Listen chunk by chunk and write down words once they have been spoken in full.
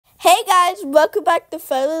guys, welcome back to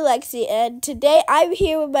Finally Lexi, and today I'm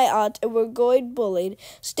here with my aunt and we're going bowling.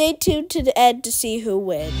 Stay tuned to the end to see who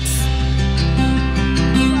wins.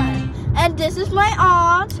 And this is my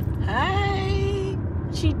aunt. Hi.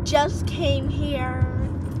 She just came here.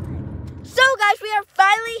 So guys, we are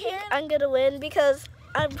finally here. I'm gonna win because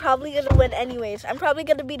I'm probably gonna win anyways. I'm probably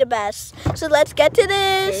gonna be the best. So let's get to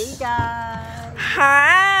this. Hey guys.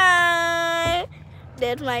 Hi.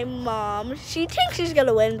 There's my mom. She thinks she's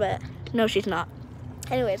gonna win, but no, she's not.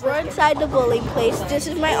 Anyways, we're inside the bowling place. This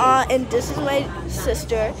is my aunt and this is my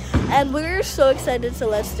sister. And we're so excited, so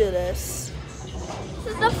let's do this.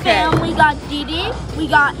 This is the fam. We got Didi, we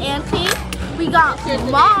got Auntie, we got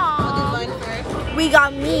Mom, we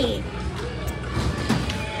got me.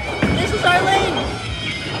 This is our lane.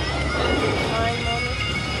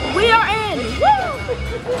 We are in. Woo!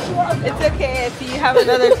 It's okay if you have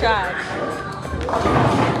another try.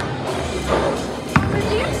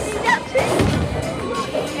 Did you see that thing?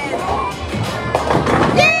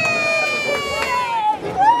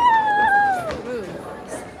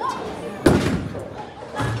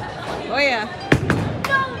 Oh yeah.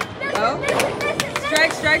 No,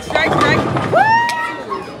 Strike, strike, strike, strike.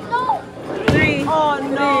 No. 3. Oh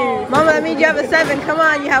no. Mama, that means you have a 7. Come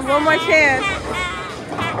on, you have one more chance.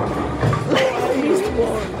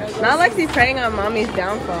 Not Lexi praying on mommy's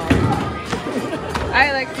downfall.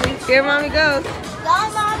 Alright, Lexi, here mommy goes. Go,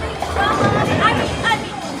 mommy. Go, mommy. I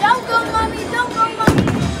mean, don't go, mommy. Don't go, mommy.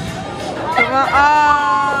 Come on. Oh.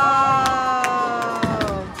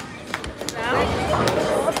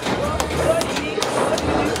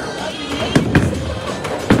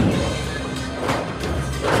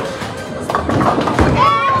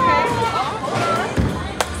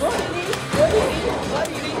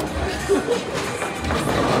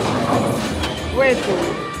 Where's it?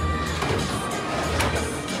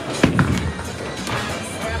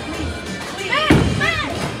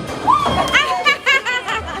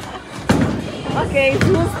 Okay, it's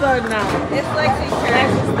who's third now? It's Lexi's turn.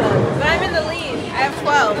 But I'm in the lead. I have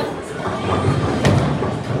 12.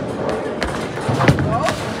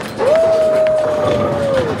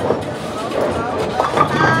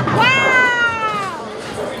 Wow!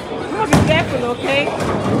 You want to be careful, okay?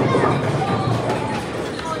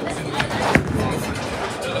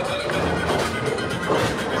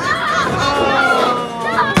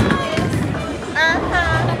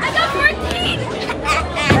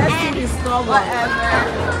 Whatever.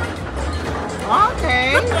 Okay.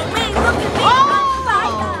 Look at me. Oh.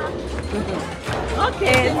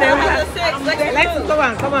 Okay. Then we have 6. Lexi, come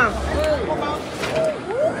on, come on.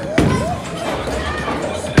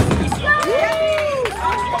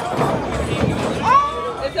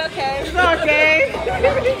 It's okay. It's okay.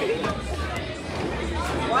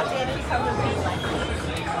 Watch Andy come to me like.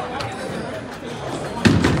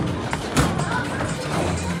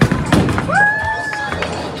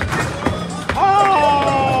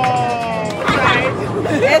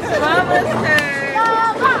 It's Mama's turn.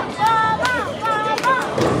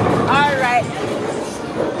 All right.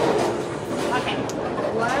 Okay.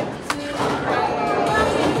 1, 2, 3.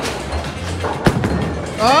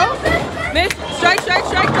 Oh, miss! Strike! Strike!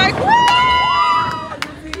 Strike! Strike!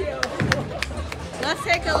 Let's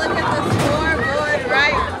take a look at the scoreboard.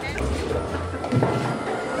 Right.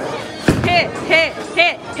 Hit! Hit!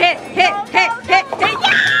 Hit! Hit! Hit! Hit! Hit! Hit!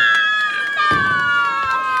 Yeah!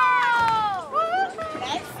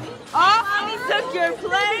 Took your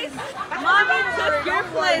place. Mommy took your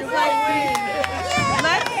place, Lexi.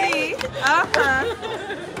 Let's see.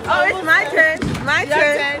 Oh, it's my turn. My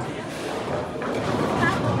turn.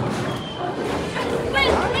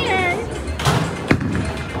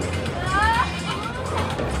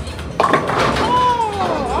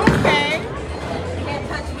 Oh, okay. You can't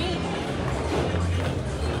touch me.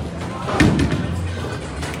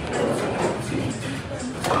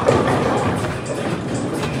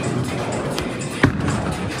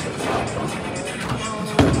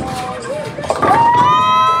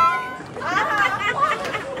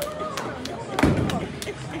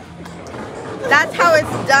 That's how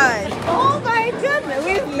it's done. Oh my goodness,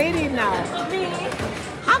 we're leading now. Me.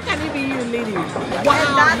 How can it be you leading? And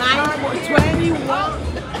Wow, that's 21.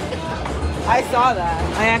 I saw that.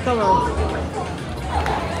 Oh yeah, come on.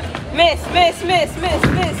 Miss, miss, miss, miss,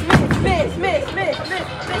 miss, miss, miss, miss, miss, miss, miss,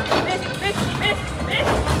 miss, miss, miss,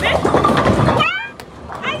 miss. What?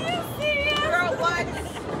 Are you serious? Girl, what?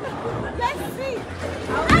 Let's see.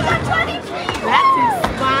 I got 23. That is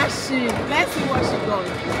smashing. Let's see what she got.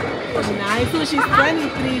 9, so she's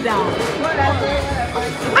 23 down. Whatever.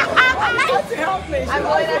 I'm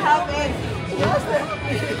going to help it.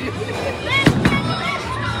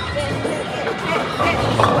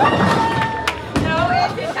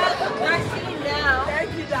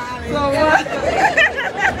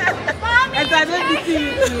 guys, let me see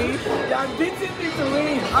you, please. You're beating me to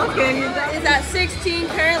win. Okay, you got Is at 16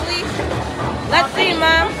 currently. Let's see,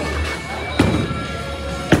 Mom.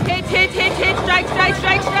 Hit, strike.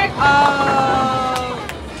 Oh.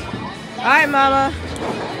 All right, Mama.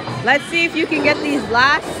 Let's see if you can get these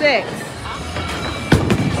last 6.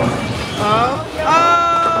 Oh.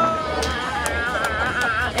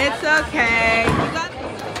 It's okay. You got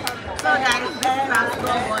so guys, this is our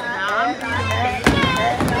scoreboard now.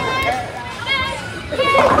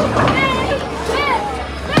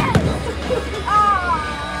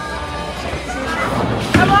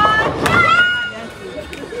 Come on!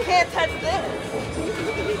 Can't touch this.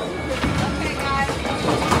 Okay, guys.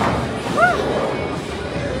 Woo.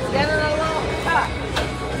 It's getting a little tough.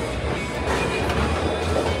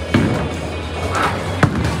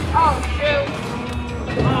 Oh, shoot.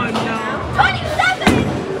 Oh, no. 27!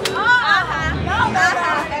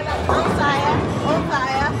 On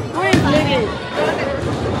fire. Who is leading?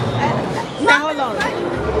 Now hold on.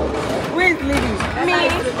 Who is leading? Me.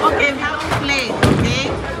 Okay, we haven't played, okay?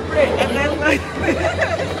 And then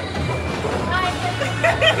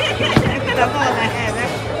that's all I have, eh?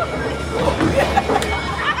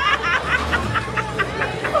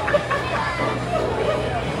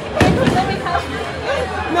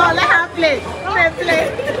 No, let her play. Let her play.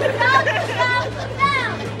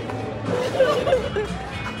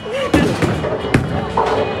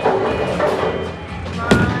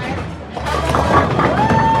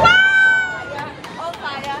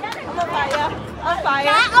 On fire.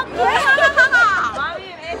 Mommy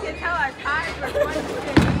and Auntie tell our times for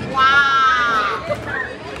 26. Wow.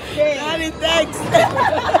 Daddy, thanks.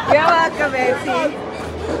 You're welcome, Auntie.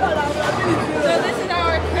 So this is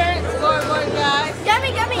our current scoreboard, guys. Gummy.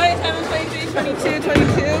 27, 23,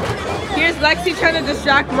 22. Here's Lexi trying to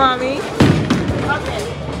distract Mommy. Okay.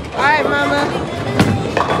 All right, Mama.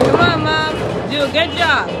 Come on, Mom. Do a good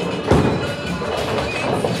job.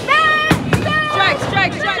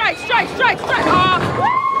 Strike. Oh.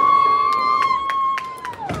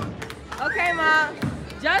 Okay, Mom.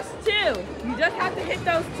 Just 2. You just have to hit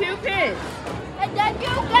those 2 pins.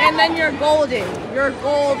 And then you're golden. You're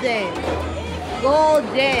golden.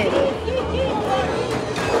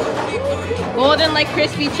 Golden like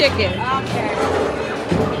crispy chicken. Okay.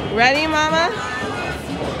 Ready, Mama?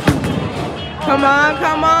 Come on.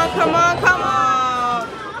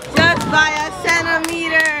 Just by a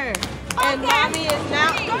centimeter. And Mommy is now...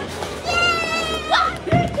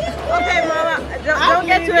 Okay, Mama, don't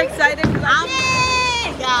get too excited.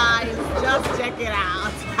 Hey, guys, just check it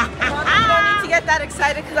out. Mama, you don't need to get that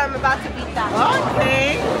excited because I'm about to beat that.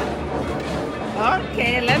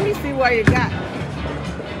 Okay, let me see what you got.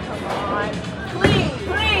 Come on. Clean.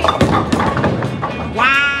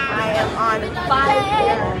 Wow. I am on fire.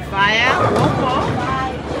 Fire. One more.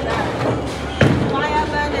 Fire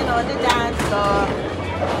burning on the dance floor.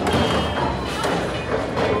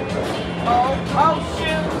 Oh,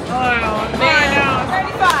 shoot. Oh,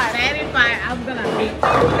 35. 35. I'm gonna beat.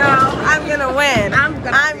 No, I'm gonna win. I'm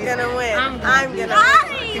gonna win. I'm gonna win.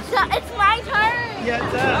 It's my turn. Your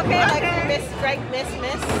turn. Okay, like miss, strike, miss.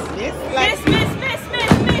 This like Miss.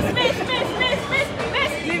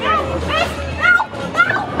 No.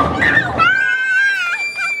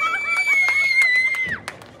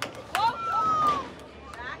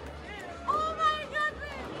 Oh my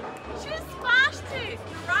goodness. She smashed it.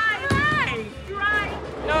 Right.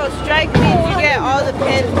 No, strike means you get all the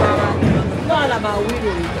pins, Mama. it's not about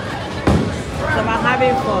winning. It's about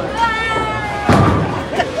having fun.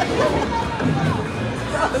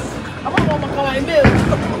 I'm gonna come and do.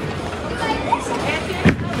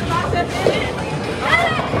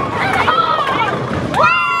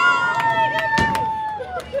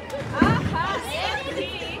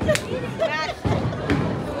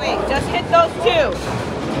 Wait, just hit those 2.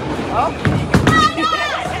 Oh.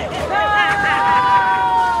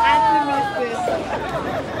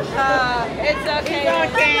 It's okay.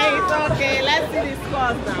 It's okay. Let's see the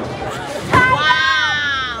scores now.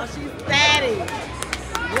 Wow, she's steady.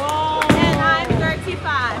 Whoa. And I'm 35.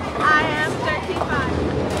 I am 35.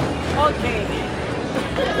 Okay.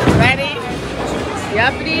 Ready?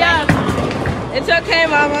 Yuppity yup. It's okay,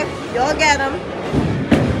 Mama. You'll get them.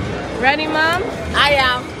 Ready, Mom? I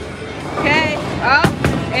am. Okay. Up.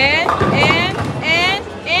 And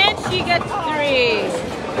she gets 3.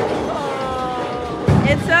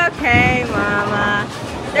 It's okay, Mama.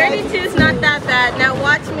 32 is not that bad. Now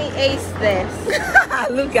watch me ace this.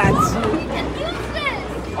 Look at you.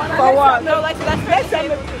 For what? No, let's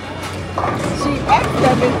She ate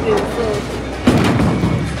everything,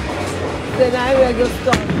 so now we're going to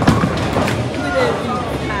stop.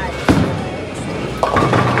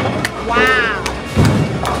 Wow.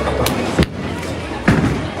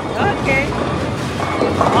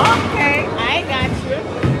 Okay, I got you.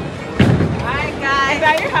 Alright, guys.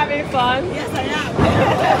 Are you having fun? Yes, I am.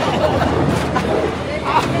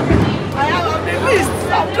 I am on the list.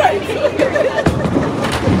 I'm trying to.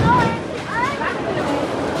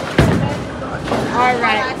 All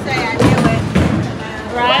right. I say I knew it.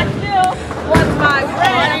 Right? What's my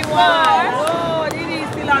grade? 41. Oh, Didi is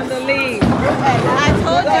still on the lead. I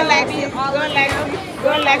told Go you, Lexi, go Lexi,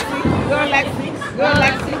 go Lexi, go Lexi, go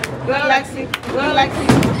Lexi, go Lexi, go Lexi,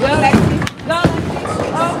 go Lexi, go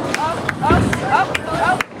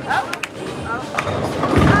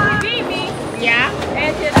You beat me. Yeah.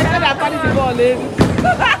 And I said I thought it's ball, lady.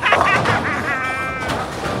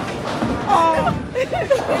 Oh.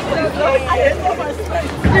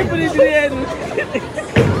 People in the end.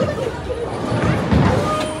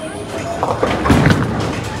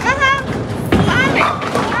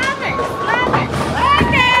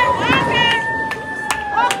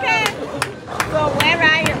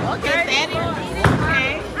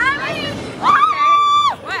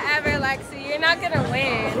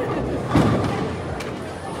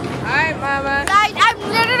 Mama. Guys, I'm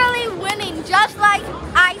literally winning, just like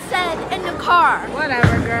I said in the car.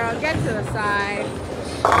 Whatever, girl. Get to the side.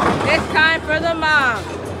 It's time for the mom.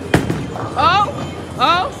 Oh.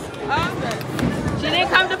 She didn't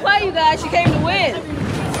come to play, you guys. She came to win.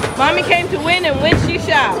 Mommy came to win and win she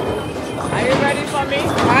shall. Are you ready for me?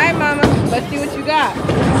 All right, Mama. Let's see what you got.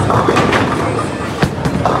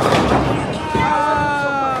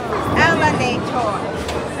 Elevator.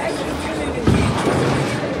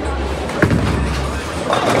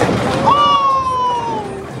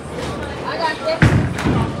 I got this.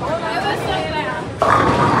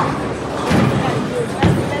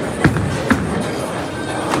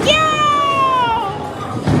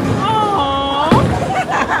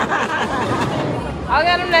 I'll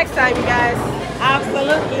get him next time, you guys.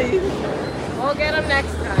 Absolutely. We'll get him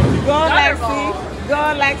next time. Go Lexi,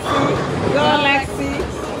 go Lexi, go Lexi,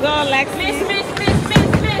 go Lexi. Miss.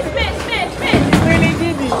 Really,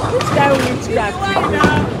 Didi, which guy will you trap?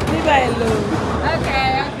 Leave her alone.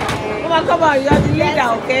 Okay. Come on, you're the leader,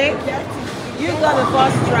 okay? You got the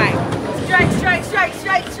first strike. Strike.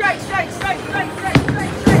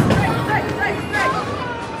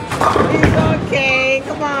 It's okay,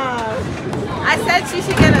 come on. I said she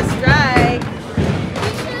should get a strike. You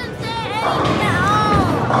shouldn't say anything at all.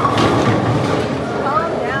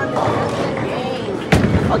 Calm down, this is the game.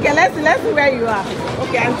 Okay, let's see where you are.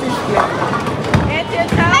 Okay, Auntie's here. Auntie,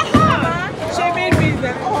 help. Come on. She made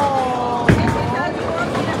business. Oh. Auntie, you want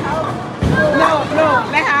me to help? No,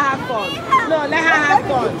 let her have fun. No, let her have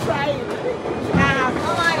fun. Try it. Let her have fun.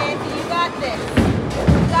 Come on, Auntie, you got this.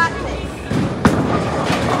 You got this.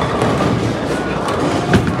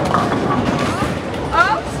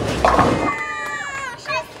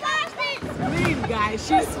 Please, guys,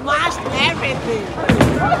 she smashed everything.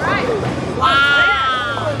 Alright. Wow.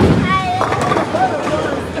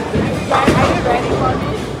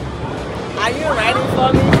 Are you ready for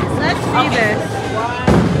me? Let's see this.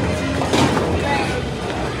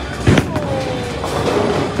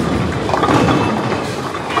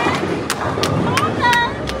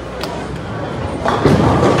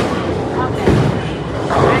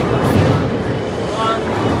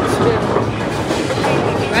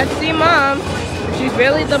 Let's see Mom. She's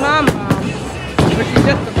really the mom. But she's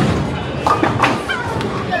just the mom.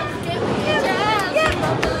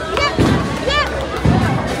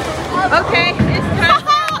 Okay, it's time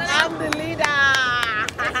for a little, I'm the leader.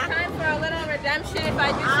 it's time for a little redemption if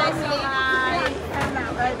I do say so.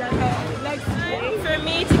 Let's Time for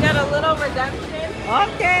me to get a little redemption.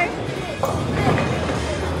 Okay.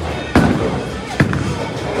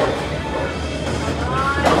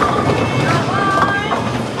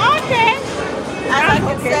 Okay. As I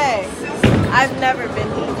can say, I've never been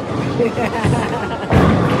eaten.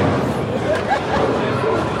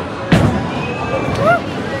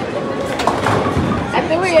 I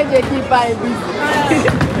think we're going to keep buying busy.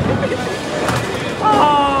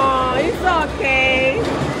 Oh, it's okay.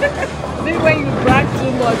 See, when you brag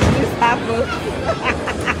too much, this happens.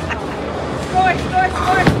 Score.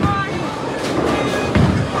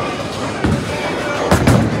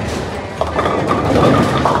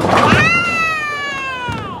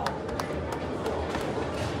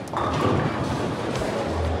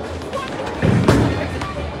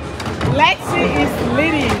 Lexi is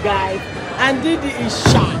leading, guys, and Didi is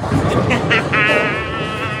shocked.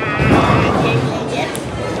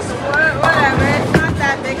 Whatever, it's not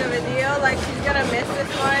that big of a deal. Like, she's gonna miss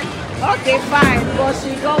this one. Okay, fine, but she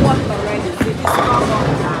got one already. Didi strong on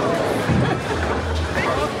now.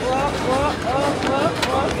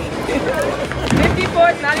 54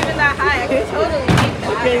 is not even that high. I can totally make that.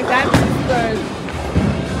 Okay, that's first.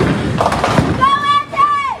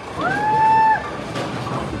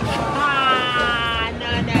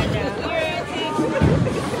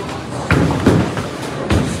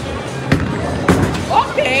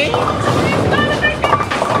 Okay.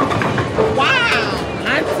 Wow.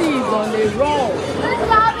 Auntie is on the roll.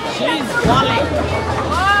 She's balling.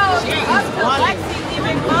 She's balling. Lexi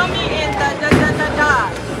even mommy in the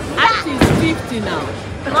Auntie's 50 now.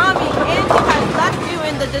 Mommy, Auntie has left you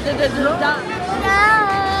in the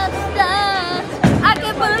I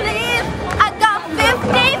can't believe I got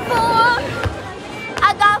 54. I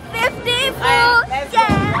got 54. Let's Yeah.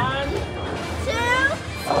 go. 1, 2.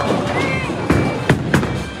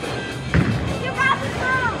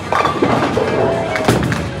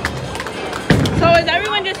 So is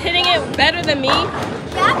everyone just hitting it better than me?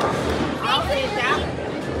 Yeah.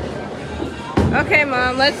 Okay,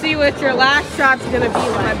 Mom, let's see what your last shot's gonna be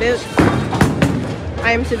like. My boots.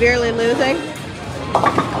 I am severely losing.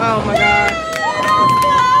 Oh my god.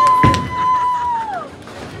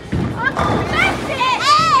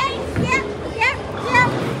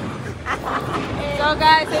 So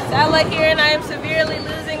guys, it's Ella here and I am severely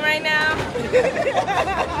losing right now.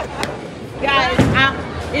 Guys,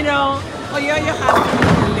 you know, you have to be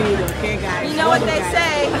the lead, okay, guys? You know what they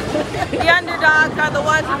say, the underdogs are the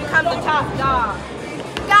ones who become the top dog.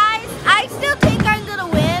 Guys, I still think I'm gonna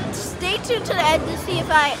win. Stay tuned to the end to see if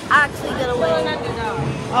I actually gonna Still an win. underdog.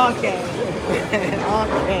 Okay.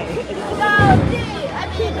 Okay. No, dude, I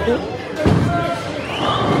mean,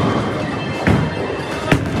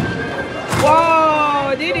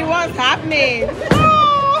 Whoa, Didi, what's happening?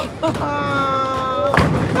 Oh.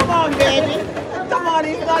 Come on, baby. Come on,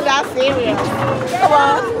 it's not that serious. Come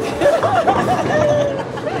on.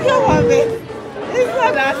 Come on, baby. It's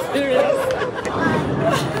not that serious.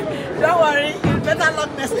 Don't worry, you better luck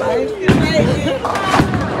next time. It's very good.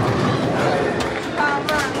 Come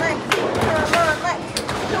on, Lexi. Come on, Lexi.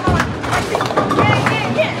 Come on, Lexi.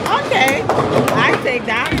 Yeah. Okay, I take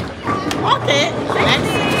that. Okay, let's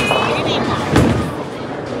see.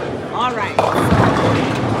 All right.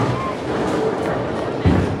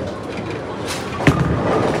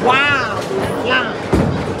 Wow, yeah.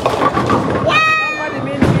 Wow. Somebody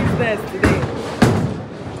made business today.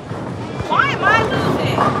 Why am I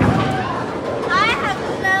losing? I have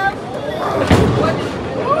no clue. What did you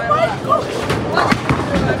do? Oh my God. What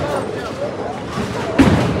did you do?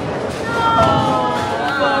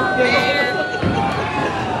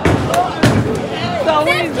 So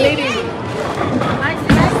who is leading? I'm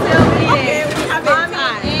still leading. Okay, we have a Mommy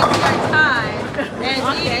tie. and Auntie are tied. And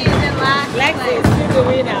Okay. Didi is in last Lexi place. is still the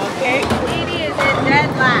winner, okay? Didi is in dead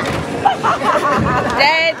last.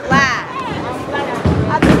 Dead last.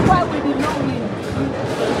 I think why we did not win.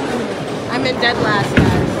 I'm in dead last,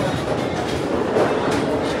 guys.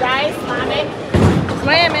 Guys, mommy.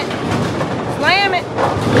 Slam it. Slam it.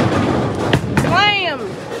 Slam.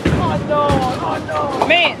 Oh no, oh no.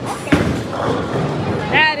 Man.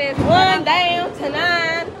 That is 1 down to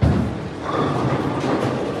 9.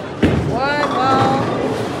 1 ball.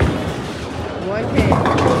 1 pin.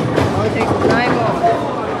 Only takes 9 balls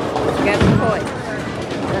to get the point.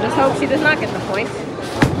 Let us hope she does not get the point.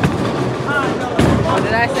 What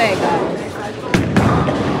did I say, guys?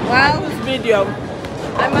 Well, This video.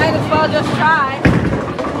 I might as well just try.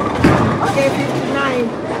 Okay, 59.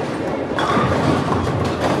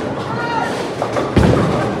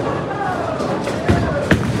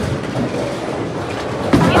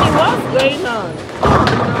 What's going on?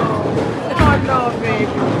 Oh no, baby.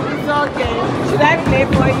 It's okay. Should I play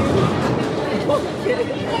for you?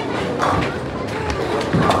 Okay.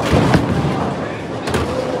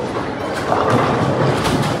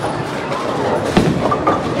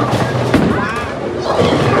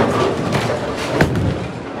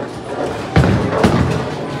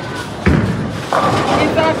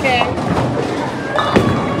 It's okay.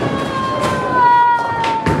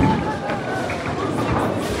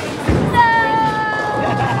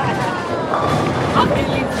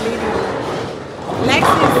 Lily's leading.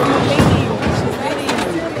 Lexi's leading. She's leading.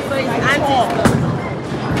 So it's Auntie's turn.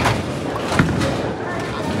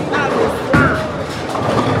 That was fun.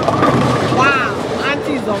 Wow.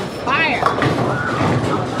 Auntie's on fire.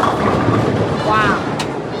 Wow.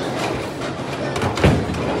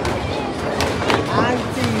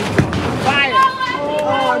 Auntie's on fire.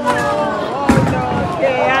 Oh no. Oh no.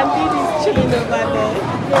 Okay. Auntie is chilling over there.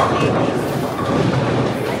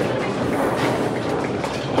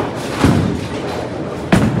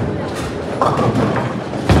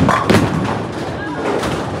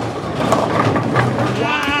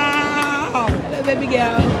 Wow! Hello, baby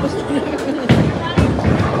girl.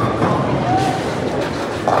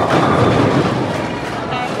 It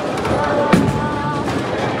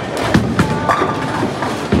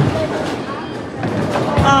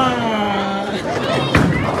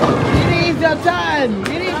is your turn.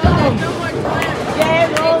 It is come.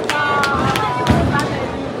 Yeah, no time.